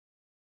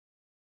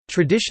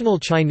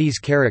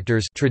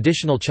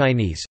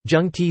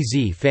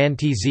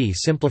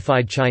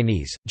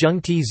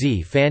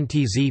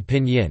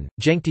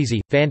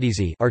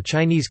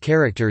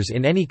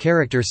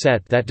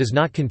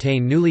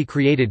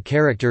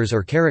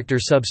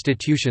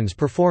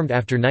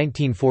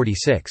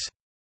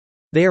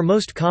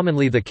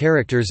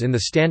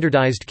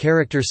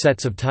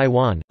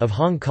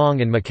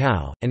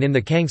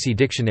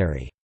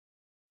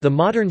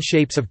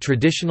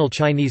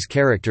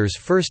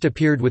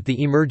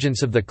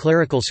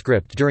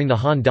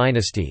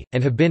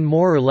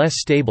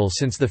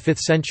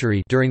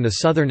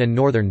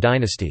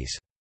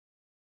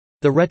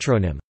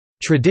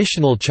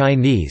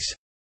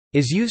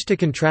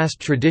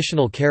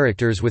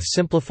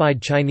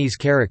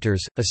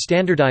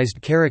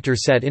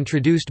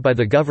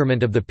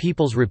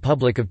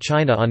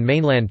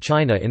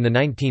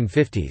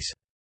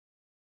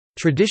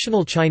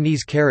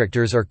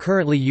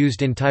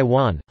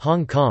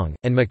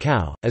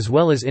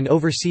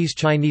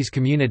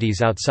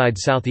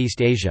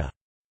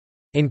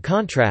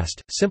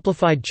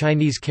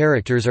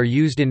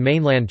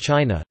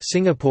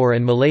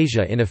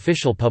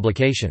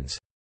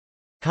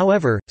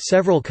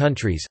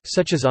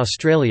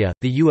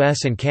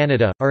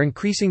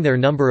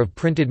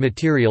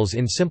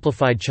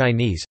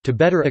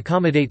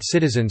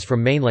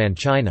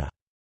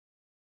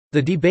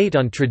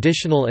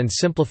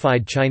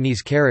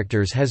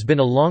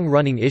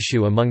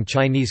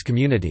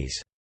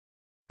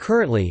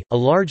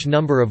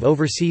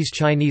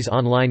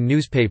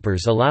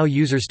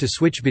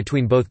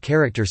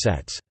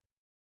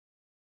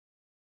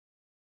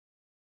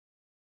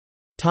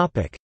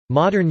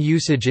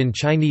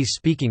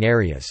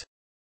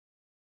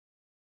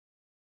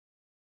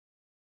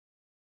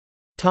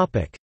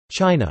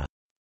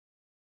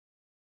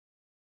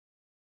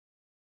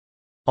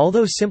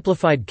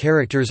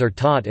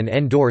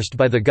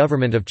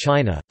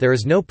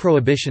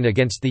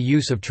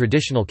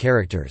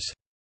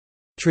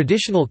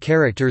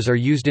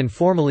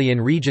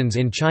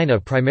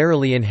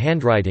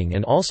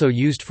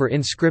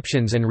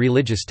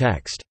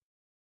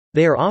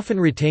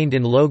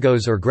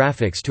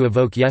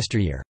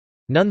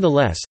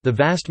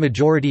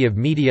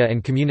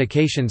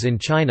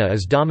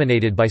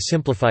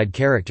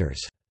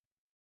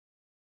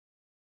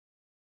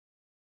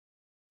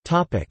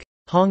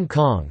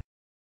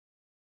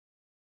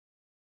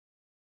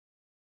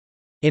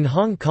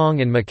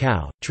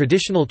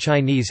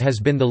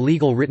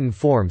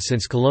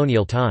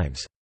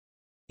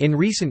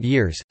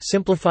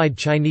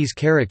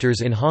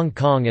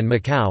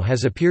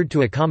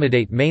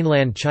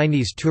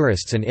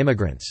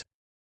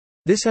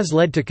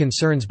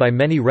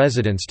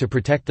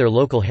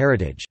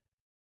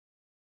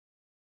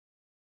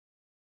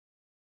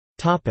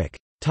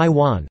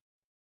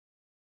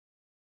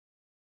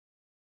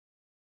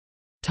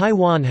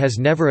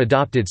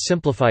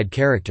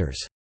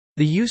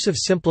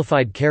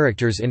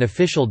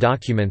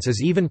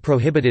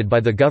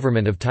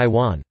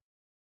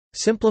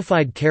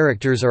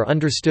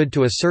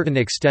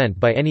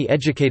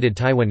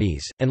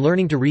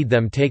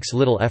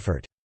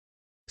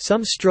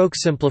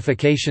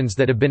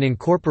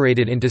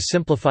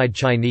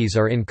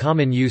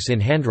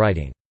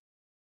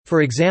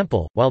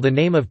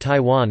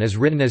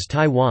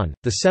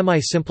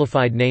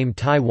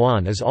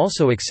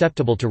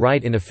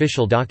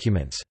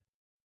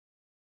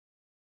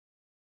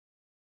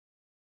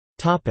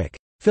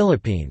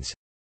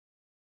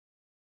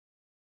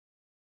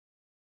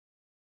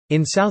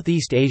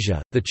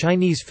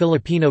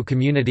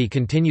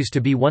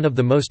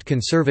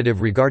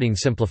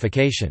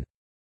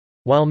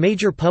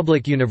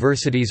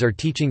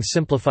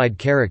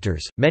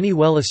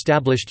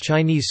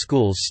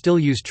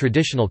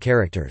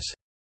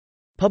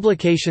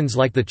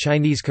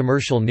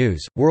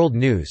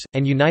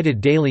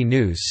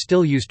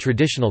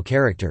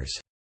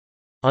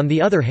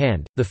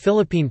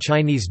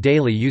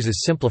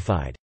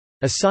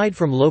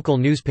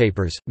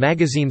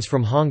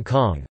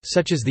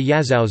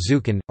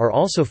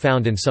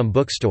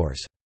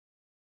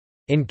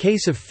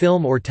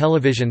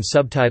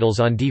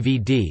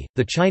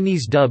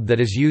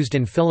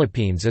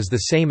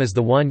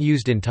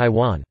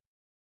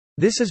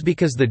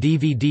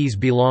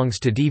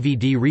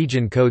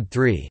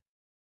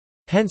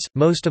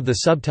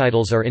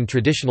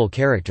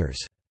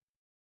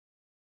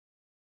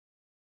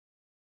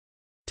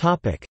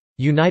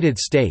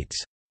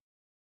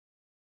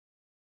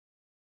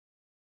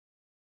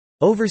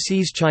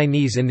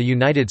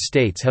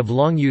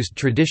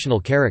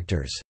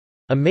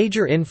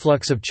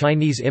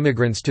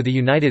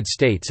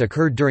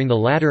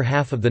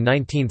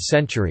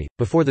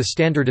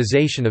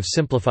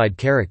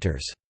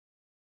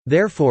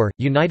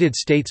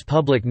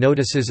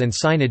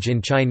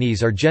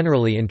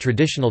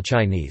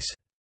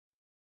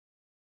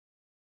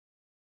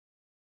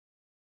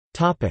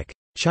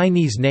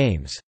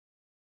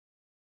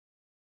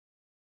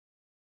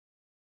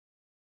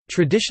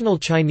Traditional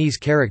Chinese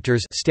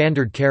characters,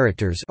 standard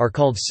characters are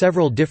called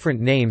several different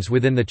names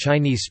within the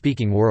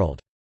Chinese-speaking world.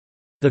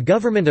 The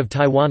government of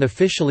Taiwan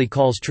officially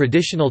calls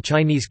traditional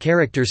Chinese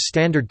characters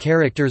standard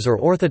characters or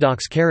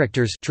orthodox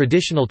characters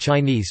traditional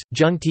Chinese,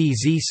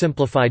 Zhengtizi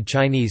simplified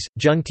Chinese,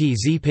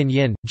 Zhengtizi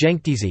pinyin,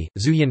 Zhengtizi,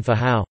 Zhuyin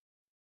Fahao.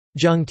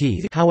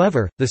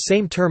 However, the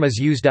same term is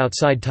used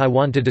outside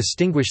Taiwan to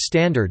distinguish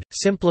standard,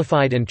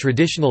 simplified and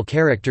traditional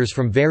characters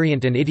from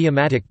variant and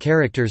idiomatic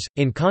characters.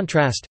 In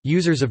contrast,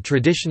 users of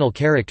traditional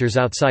characters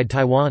outside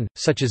Taiwan,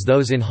 such as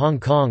those in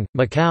Hong Kong,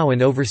 Macau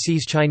and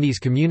overseas Chinese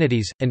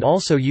communities, and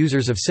also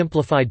users of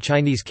simplified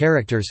Chinese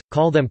characters,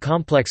 call them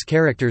complex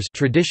characters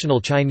traditional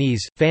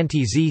Chinese,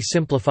 Fantizi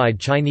simplified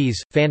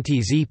Chinese,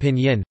 Fantizi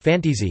pinyin,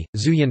 Fantizi,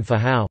 Zhuyin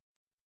Fahao.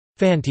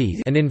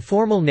 An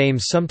informal name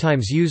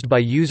sometimes used by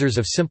users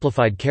of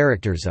simplified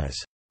characters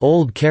is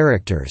old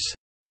characters.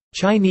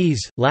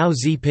 Chinese,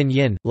 Laozi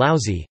pinyin,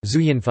 Laozi,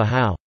 Zhuyin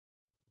Fahao.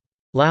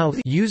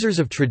 Users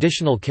of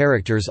traditional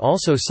characters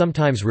also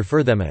sometimes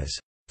refer them as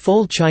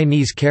full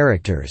Chinese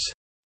characters.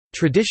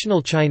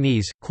 Traditional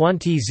Chinese,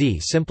 Quantizi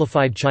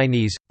simplified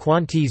Chinese,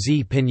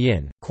 Quantizi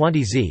pinyin,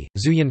 Quantizi,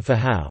 Zhuyin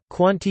Fahao,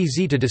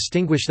 Quantizi to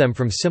distinguish them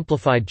from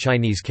simplified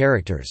Chinese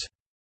characters.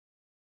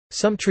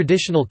 Some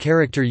traditional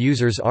character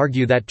users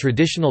argue that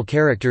traditional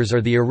characters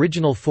are the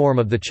original form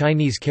of the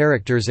Chinese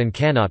characters and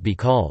cannot be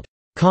called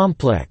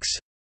complex.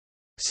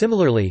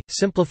 Similarly,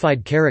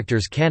 simplified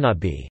characters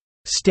cannot be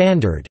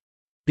standard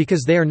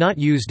because they are not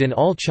used in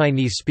all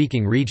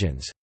Chinese-speaking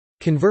regions.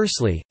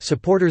 Conversely,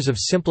 supporters of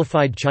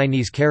simplified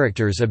Chinese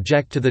characters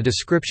object to the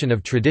description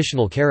of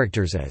traditional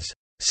characters as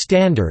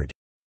standard,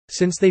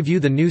 since they view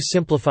the new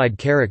simplified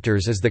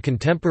characters as the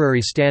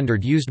contemporary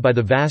standard used by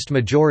the vast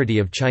majority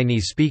of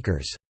Chinese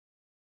speakers.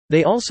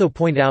 They also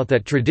point out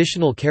that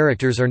traditional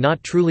characters are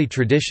not truly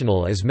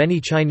traditional as many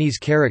Chinese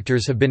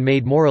characters have been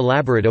made more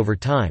elaborate over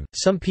time.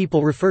 Some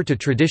people refer to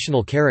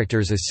traditional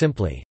characters as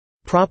simply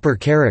proper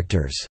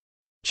characters,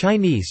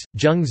 Chinese,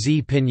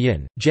 Zhengzi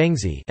pinyin,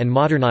 Zhengzi, and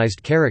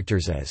modernized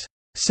characters as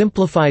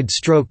simplified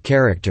stroke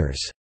characters.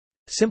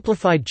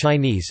 Simplified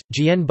Chinese,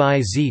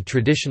 Jianbai Zi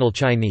traditional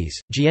Chinese,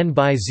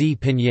 Jianbai Zi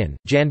pinyin,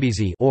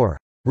 Janbizi or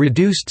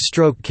reduced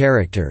stroke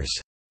characters.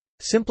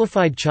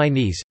 Simplified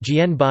Chinese,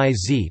 Jianbai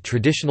Zi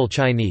traditional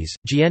Chinese,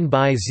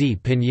 Jianbai Zi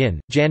pinyin,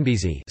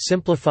 Janbizi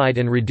simplified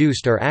and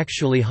reduced are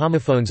actually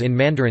homophones in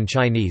Mandarin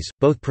Chinese,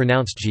 both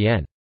pronounced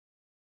jian.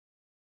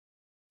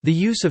 The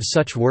use of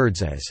such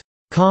words as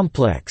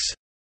complex,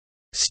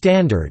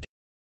 standard,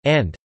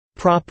 and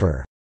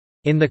proper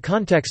in the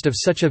context of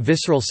such a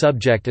visceral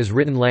subject as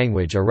written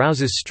language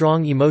arouses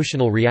strong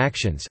emotional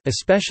reactions,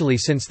 especially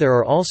since there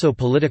are also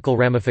political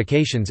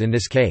ramifications in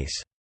this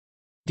case.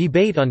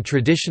 Debate on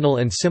traditional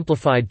and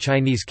simplified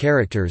Chinese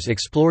characters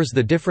explores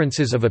the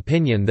differences of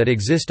opinion that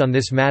exist on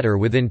this matter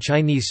within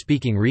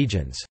Chinese-speaking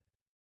regions.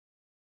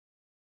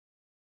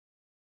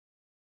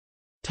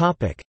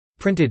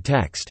 Printed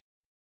text.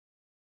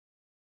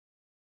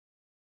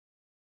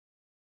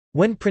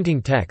 When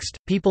printing text,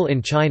 people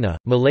in China,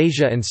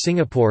 Malaysia and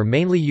Singapore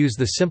mainly use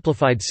the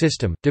simplified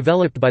system,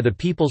 developed by the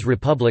People's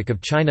Republic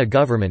of China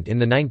government in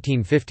the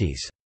 1950s.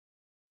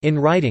 In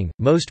writing,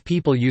 most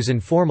people use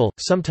informal,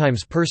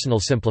 sometimes personal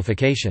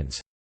simplifications.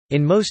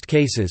 In most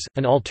cases,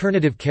 an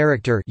alternative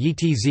character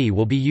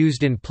will be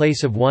used in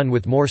place of one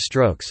with more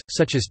strokes,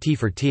 such as T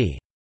for T.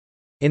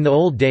 In the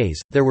old days,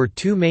 there were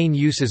two main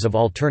uses of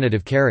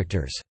alternative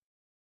characters.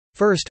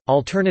 First,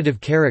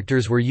 alternative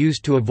characters were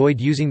used to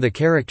avoid using the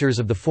characters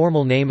of the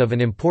formal name of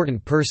an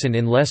important person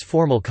in less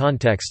formal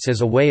contexts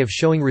as a way of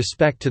showing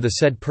respect to the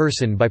said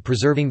person by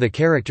preserving the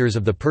characters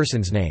of the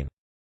person's name.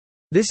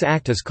 This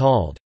act is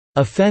called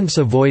offense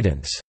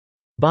avoidance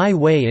by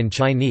way in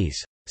Chinese.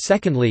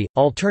 Secondly,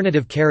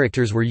 alternative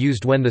characters were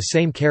used when the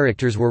same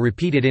characters were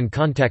repeated in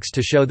context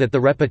to show that the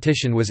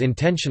repetition was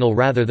intentional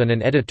rather than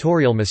an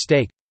editorial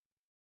mistake.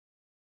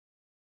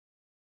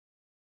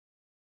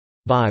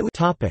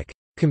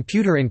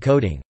 Computer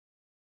encoding.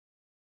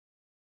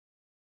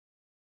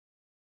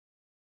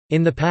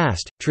 In the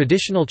past,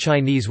 traditional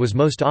Chinese was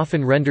most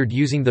often rendered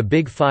using the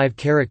Big Five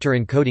character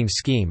encoding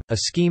scheme, a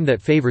scheme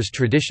that favors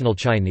traditional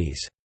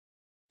Chinese.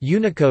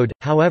 Unicode,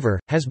 however,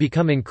 has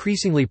become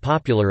increasingly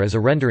popular as a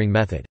rendering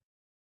method.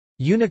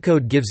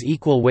 Unicode gives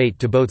equal weight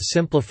to both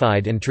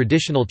simplified and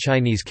traditional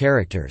Chinese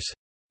characters.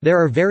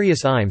 There are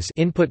various IMEs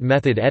input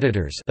method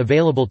editors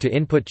available to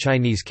input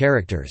Chinese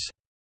characters.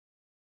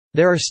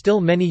 There are still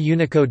many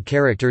Unicode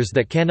characters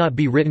that cannot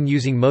be written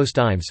using most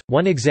IMEs.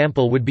 One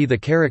example would be the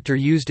character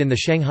used in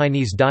the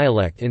Shanghainese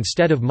dialect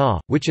instead of ma,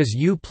 which is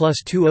U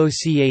plus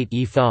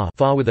 20C8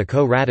 fa with a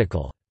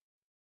co-radical.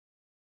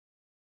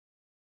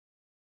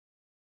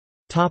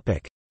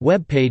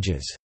 Web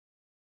pages.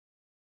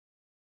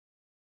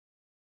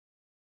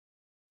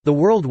 The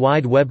World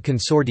Wide Web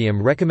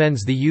Consortium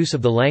recommends the use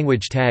of the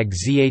language tag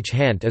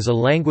zhant as a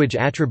language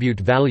attribute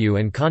value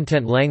and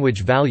content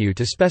language value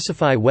to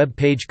specify web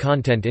page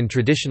content in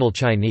traditional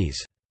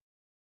Chinese.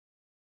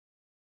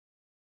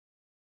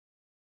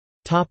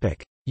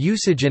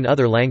 Usage in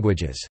other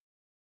languages.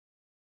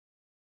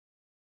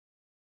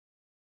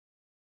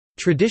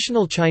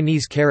 Traditional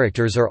Chinese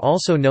characters are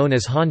also known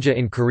as Hanja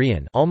in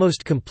Korean,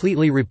 almost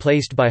completely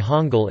replaced by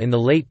Hangul in the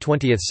late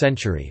 20th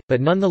century,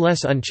 but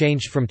nonetheless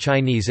unchanged from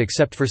Chinese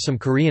except for some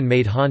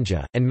Korean-made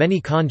Hanja, and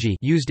many kanji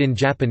used in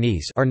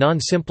Japanese are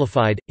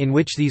non-simplified, in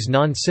which these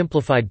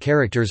non-simplified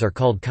characters are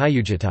called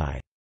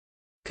kyujitai.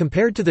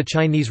 Compared to the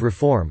Chinese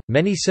reform,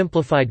 many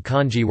simplified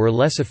kanji were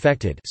less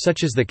affected,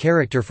 such as the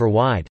character for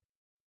wide.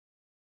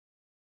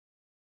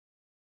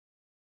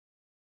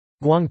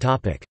 Guang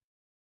topic.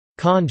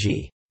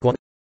 Kanji.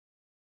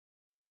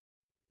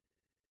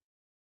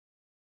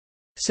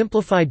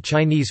 Simplified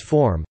Chinese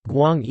form,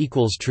 guang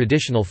equals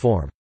traditional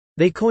form.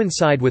 They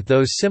coincide with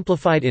those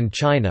simplified in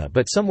China,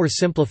 but some were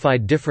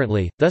simplified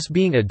differently, thus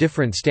being a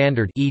different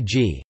standard,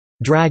 e.g.,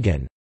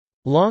 dragon.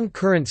 Long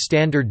current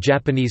standard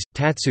Japanese,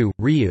 tatsu,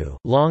 ryu,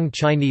 long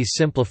Chinese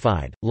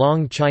simplified,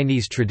 long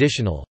Chinese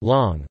traditional,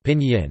 long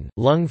pinyin,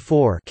 lung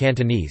 4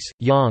 Cantonese,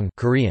 yang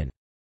Korean.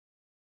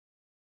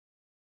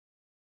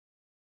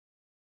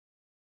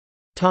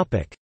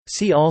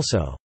 See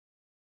also: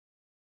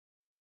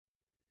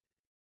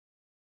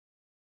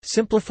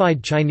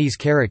 Simplified Chinese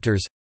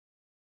characters,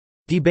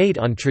 Debate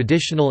on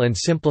traditional and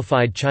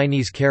simplified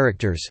Chinese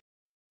characters,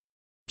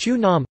 Chu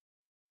Nam,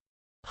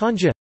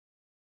 Hanja,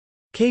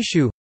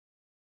 Keishu,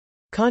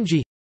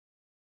 Kanji,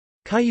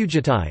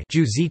 Kyujitai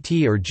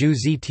Ju-zt or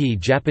Ju-zt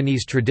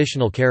Japanese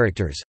traditional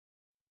characters,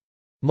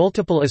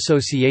 Multiple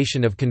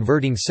association of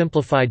converting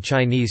simplified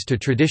Chinese to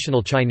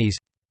traditional Chinese.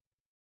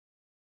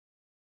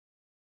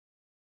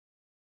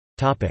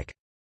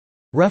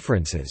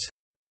 References